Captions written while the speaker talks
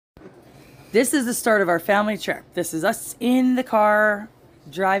This is the start of our family trip. This is us in the car,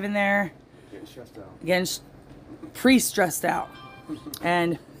 driving there. Getting stressed out. Getting pre-stressed out.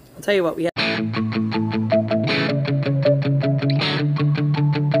 And I'll tell you what, we have.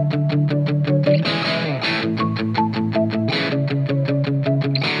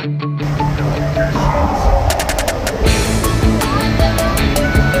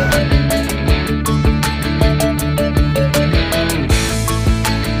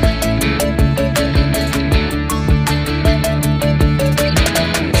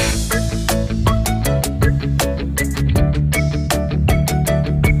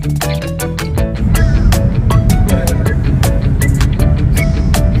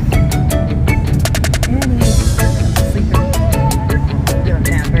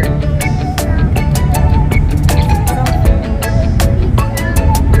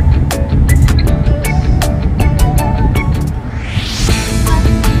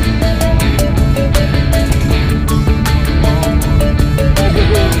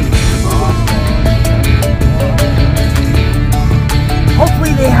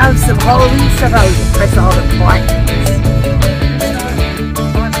 Some Halloween stuff out. I saw the blankets.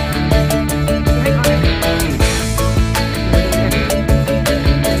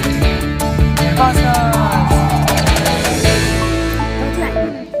 Boscovs. Don't do that.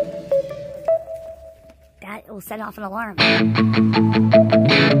 That will set off an alarm. No,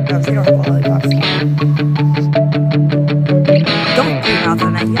 they don't have lollipops. Don't put your mouth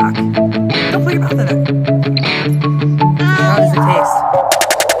on that. Yuck. Don't put your mouth on it. How does it taste?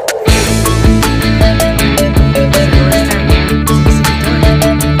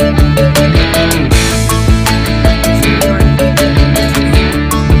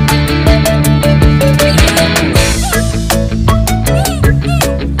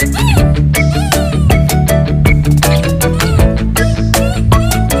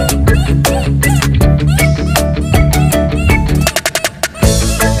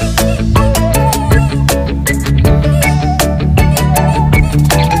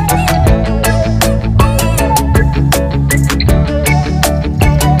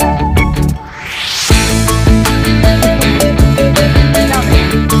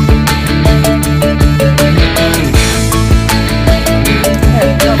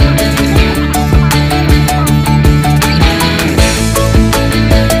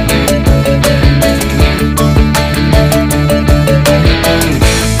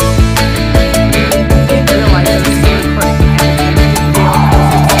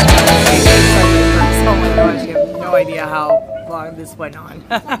 This went on.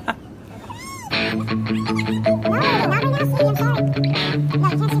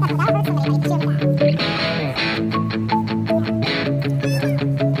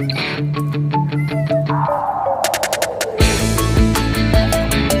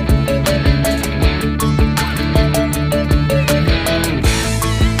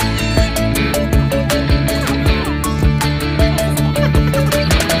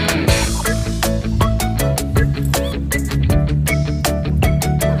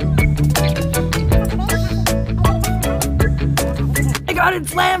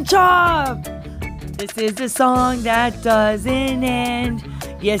 It's lamb chop! This is a song that doesn't end.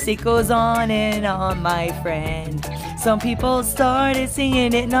 Yes, it goes on and on, my friend. Some people started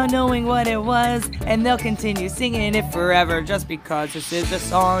singing it not knowing what it was, and they'll continue singing it forever just because this is a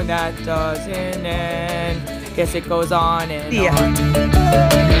song that doesn't end. Yes, it goes on and on.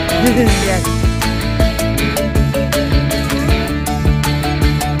 Yes.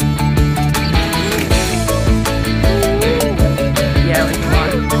 Yeah, what you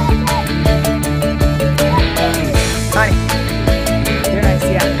want. Hi. You're nice,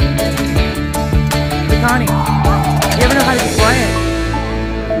 yeah. Hey, Connie, you ever know how to be quiet?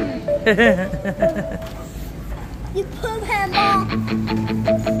 You poop handball.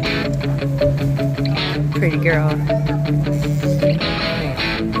 Pretty girl.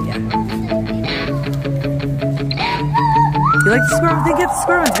 Yeah. You like the squirrel? Then get the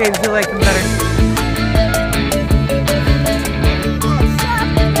squirrel ones, baby, if you like them better.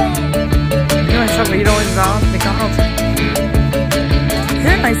 But you don't want McDonald's.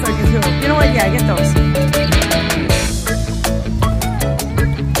 They're nice looking too. You know what? Yeah, get those.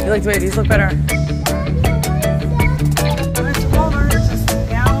 You like the way these look better? It's colder. It's just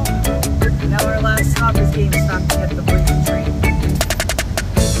now our last stop is GameStop to get the poison train.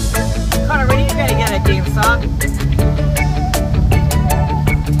 Connor, when are you gonna get at GameStop?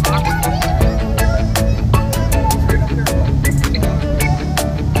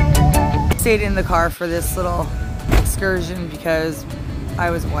 Stayed in the car for this little excursion because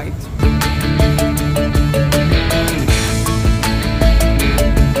I was wiped.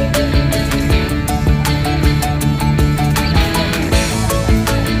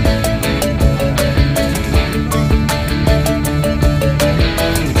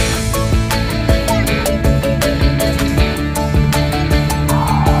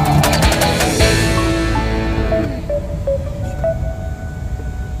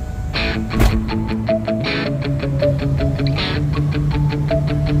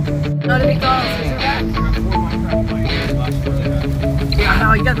 that? Yeah,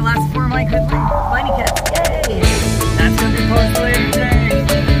 how you got the last 4 Minecraft Mighty Cats.